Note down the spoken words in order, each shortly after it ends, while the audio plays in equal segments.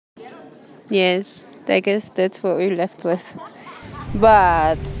Yes, I guess that's what we're left with.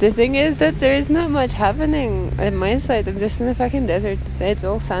 But the thing is that there is not much happening at my side. I'm just in the fucking desert. It's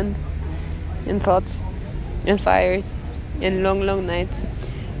all sand and thoughts and fires and long, long nights.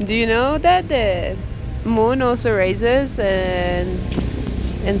 Do you know that the moon also rises and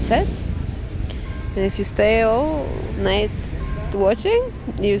sets? And if you stay all night watching,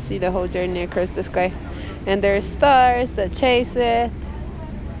 you see the whole journey across the sky. And there are stars that chase it.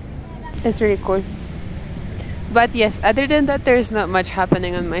 It's really cool. But yes, other than that, there's not much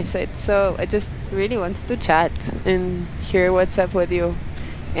happening on my side. So I just really wanted to chat and hear what's up with you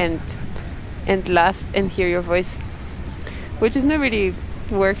and laugh and hear your voice, which is not really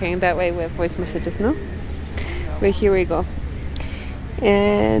working that way with voice messages, no? But here we go.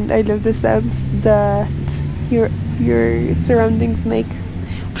 And I love the sounds that your surroundings make.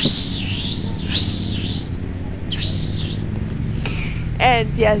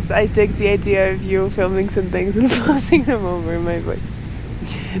 And yes, I take the idea of you filming some things and passing them over my voice.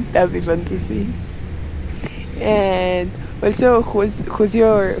 That'd be fun to see. And also, who's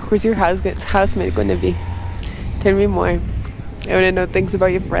your housemate gonna be? Tell me more. I wanna know things about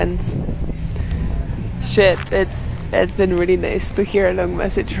your friends. Shit, it's been really nice to hear a long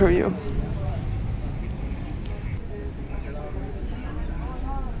message from you.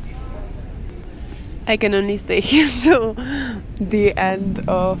 I can only stay here till the end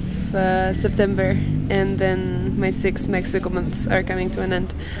of September, and then my 6 Mexico months are coming to an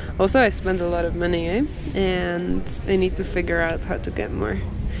end. Also, I spend a lot of money, and I need to figure out how to get more.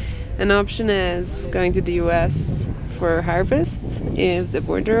 An option is going to the US for harvest if the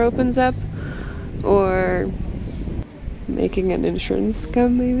border opens up, or making an insurance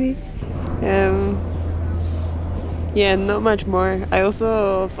scam maybe. Yeah, not much more. I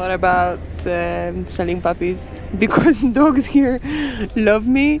also thought about selling puppies because dogs here love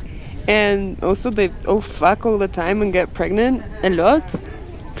me, and also they fuck all the time and get pregnant a lot.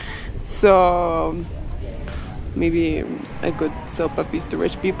 So maybe I could sell puppies to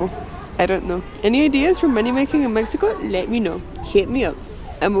rich people. I don't know. Any ideas for money making in Mexico? Let me know. Hit me up.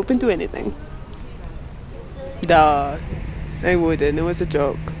 I'm open to anything. Duh. I wouldn't. It was a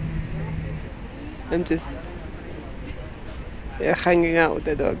joke. I'm just hanging out with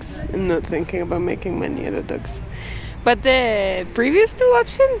the dogs and not thinking about making money out of dogs. But the previous 2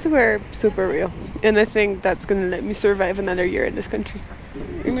 options were super real, and I think that's gonna let me survive another year in this country.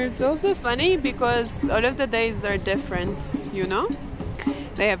 And it's also funny because all of the days are different, you know?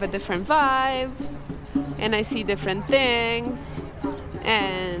 They have a different vibe, and I see different things,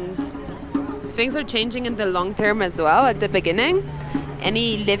 and things are changing in the long term as well. At the beginning,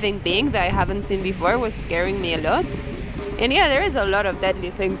 any living being that I haven't seen before was scaring me a lot. And yeah, there is a lot of deadly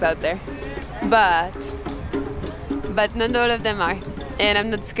things out there, but not all of them are, and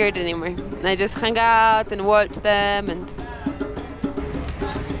I'm not scared anymore. I just hang out and watch them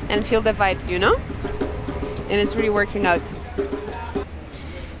and feel the vibes, you know? And it's really working out.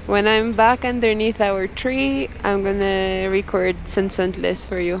 When I'm back underneath our tree, I'm gonna record Sensontles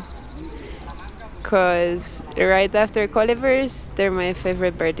for you, cause right after colivers, they're my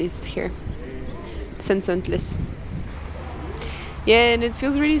favorite birdies here. Sensontles. Yeah, and it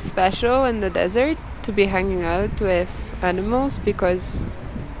feels really special in the desert to be hanging out with animals because,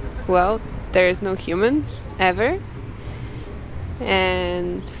 well, there is no humans ever,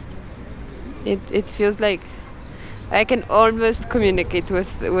 and it feels like I can almost communicate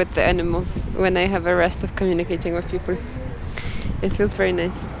with the animals when I have a rest of communicating with people. It feels very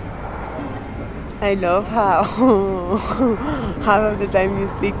nice. I love how half of the time you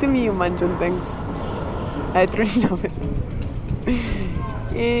speak to me, you mention things. I truly love it.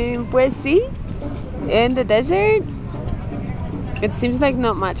 Pues sí, in the desert, it seems like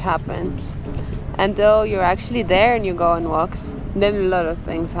not much happens until you're actually there and you go on walks. Then a lot of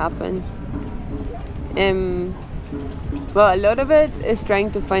things happen. Well, a lot of it is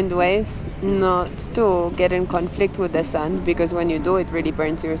trying to find ways not to get in conflict with the sun, because when you do, it really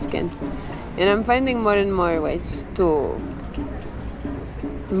burns your skin. And I'm finding more and more ways to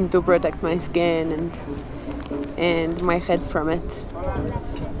protect my skin and my head from it.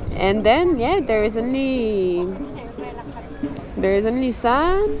 And then yeah, there is only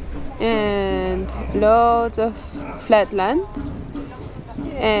sun and loads of flat land,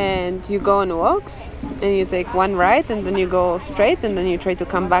 and you go on walks and you take one right and then you go straight and then you try to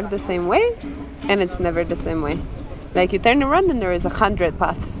come back the same way, and it's never the same way. Like you turn around and there is 100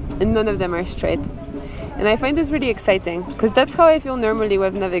 paths and none of them are straight. And I find this really exciting because that's how I feel normally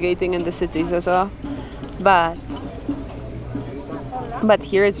with navigating in the cities as well. But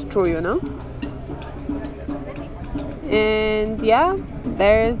here it's true, you know? And yeah,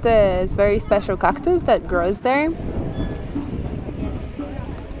 there's this very special cactus that grows there.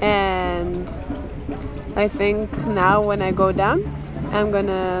 And I think now when I go down, I'm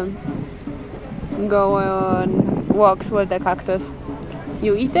gonna go on walks with the cactus.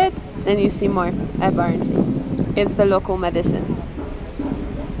 You eat it and you see more, apparently. It's the local medicine.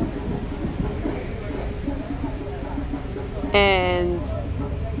 And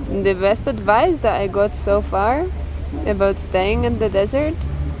the best advice that I got so far about staying in the desert,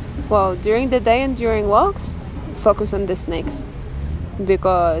 well, during the day and during walks, focus on the snakes.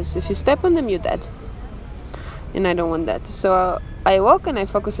 Because if you step on them, you're dead. And I don't want that. So I walk and I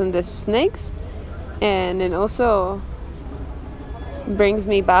focus on the snakes. And it also brings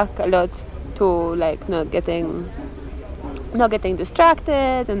me back a lot to like not getting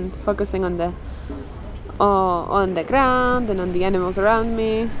distracted and focusing on the ground and on the animals around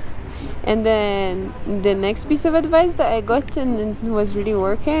me. And then the next piece of advice that I got and it was really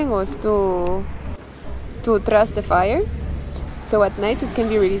working was to trust the fire. So at night it can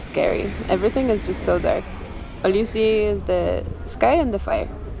be really scary. Everything is just so dark. All you see is the sky and the fire.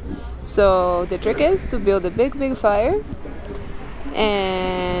 So the trick is to build a big fire,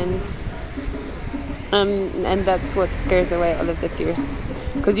 and that's what scares away all of the fears.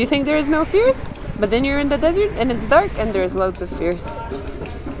 Because you think there is no fears, but then you're in the desert and it's dark and there's loads of fears.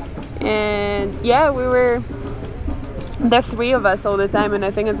 And yeah, we were the three of us all the time, and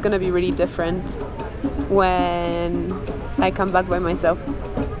I think it's gonna be really different when I come back by myself.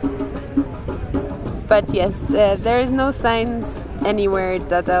 But yes, there is no signs anywhere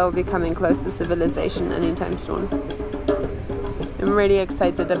that I'll be coming close to civilization anytime soon. I'm really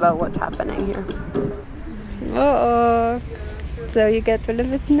excited about what's happening here. Oh, so you get all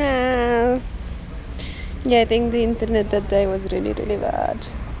of it now. Yeah, I think the internet that day was really bad.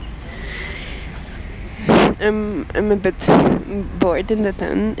 I'm a bit bored in the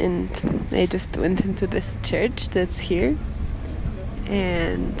town, and I just went into this church that's here,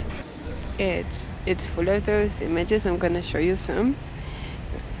 and it's full of those images. I'm gonna show you some.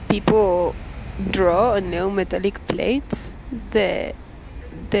 People draw on little metallic plates the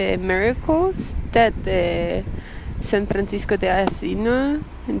miracles that the San Francisco de Asino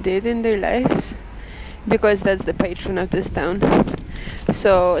did in their lives, because that's the patron of this town.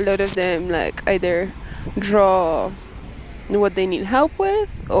 So a lot of them like either draw what they need help with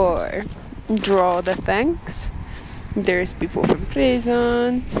or draw the thanks. There's people from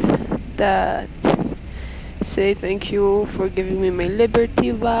prisons that say thank you for giving me my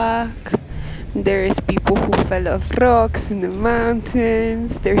liberty back. There's people who fell off rocks in the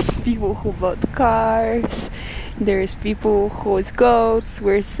mountains. There's people who bought cars. There's people whose goats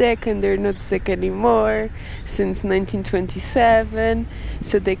were sick and they're not sick anymore since 1927.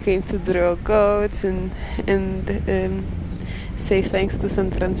 So they came to draw goats and say thanks to San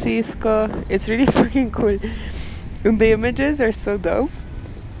Francisco. It's really fucking cool. And the images are so dope.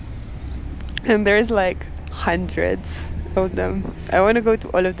 And there's like hundreds of them. I want to go to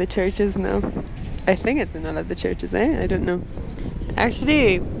all of the churches now. I think it's in all of the churches, I don't know.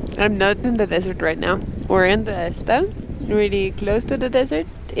 Actually, I'm not in the desert right now. We're in the Esta, really close to the desert,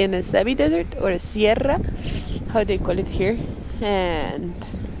 in a semi-desert or a sierra, how they call it here. And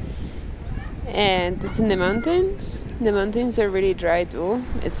it's in the mountains. The mountains are really dry too.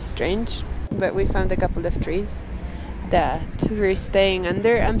 It's strange, but we found a couple of trees that we're staying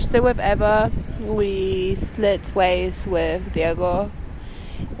under. I'm still with Eva. We split ways with Diego,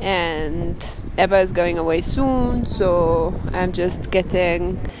 and Eva is going away soon, so I'm just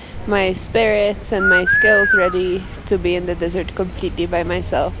getting my spirits and my skills ready to be in the desert completely by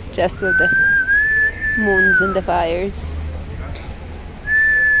myself, just with the moons and the fires.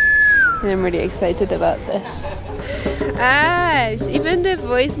 And I'm really excited about this. Ash, even the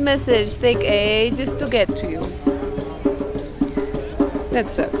voice message take ages to get to you. That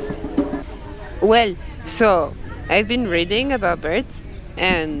sucks. Well, so I've been reading about birds,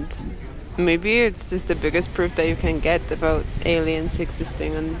 and maybe it's just the biggest proof that you can get about aliens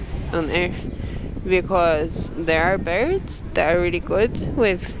existing on Earth, because there are birds that are really good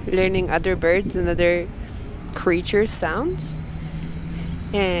with learning other birds and other creatures' sounds.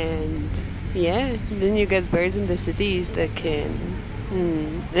 And yeah, then you get birds in the cities that can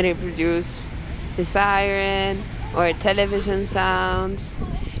reproduce the siren or television sounds.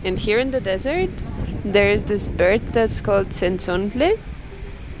 And here in the desert, there's this bird that's called sensontle,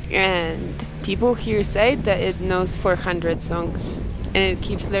 and people here say that it knows 400 songs and it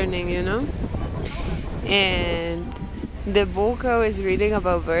keeps learning, you know. And the book I was reading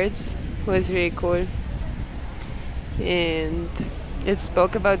about birds was really cool, and it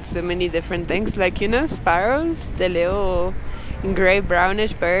spoke about so many different things. Like, you know, sparrows, the little gray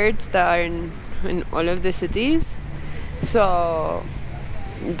brownish birds that are in all of the cities. So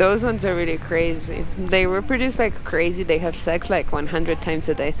those ones are really crazy. They reproduce like crazy. They have sex like 100 times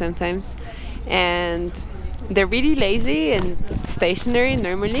a day sometimes. And they're really lazy and stationary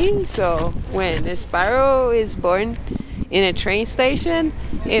normally. So when a sparrow is born in a train station,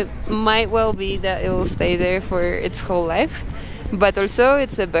 it might well be that it will stay there for its whole life. But also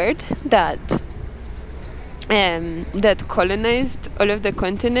it's a bird that colonized all of the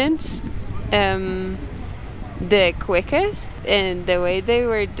continents the quickest, and the way they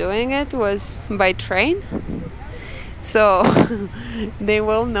were doing it was by train. So they're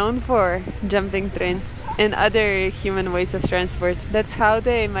well known for jumping trains and other human ways of transport. That's how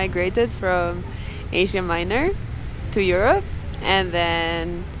they migrated from Asia Minor to Europe, and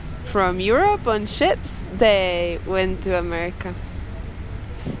then from Europe on ships they went to America.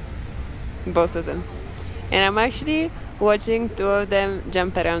 Both of them. And I'm actually watching two of them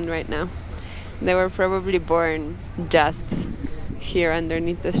jump around right now. They were probably born just here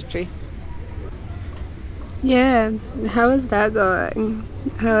underneath this tree. Yeah, how is that going?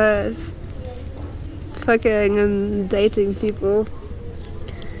 How is fucking and dating people?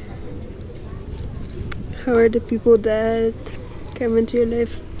 How are the people that come into your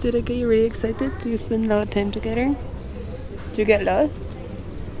life? Did it get you really excited? Do you spend a lot of time together? Do you get lost?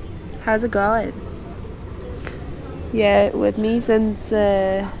 How's it going? Yeah, with me since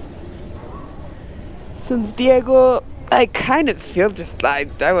Diego, I kind of feel just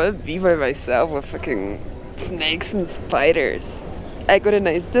like I want to be by myself with fucking snakes and spiders. I got a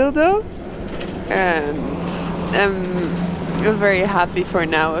nice dildo, and I'm very happy for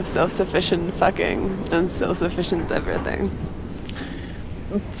now with self-sufficient fucking and self-sufficient everything.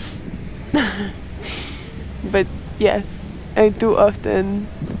 But yes, I do often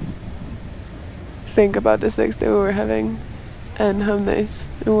think about the sex that we were having and how nice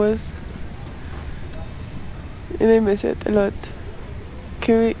it was. And I miss it a lot.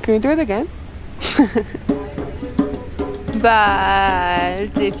 Can we do it again?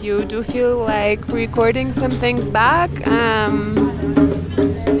 But if you do feel like recording some things back, I'm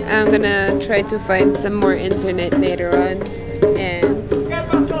gonna try to find some more internet later on and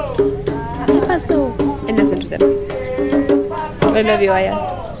 ¿Qué pasó? And listen to them. I love you,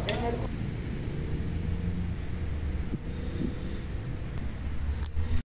 Aya.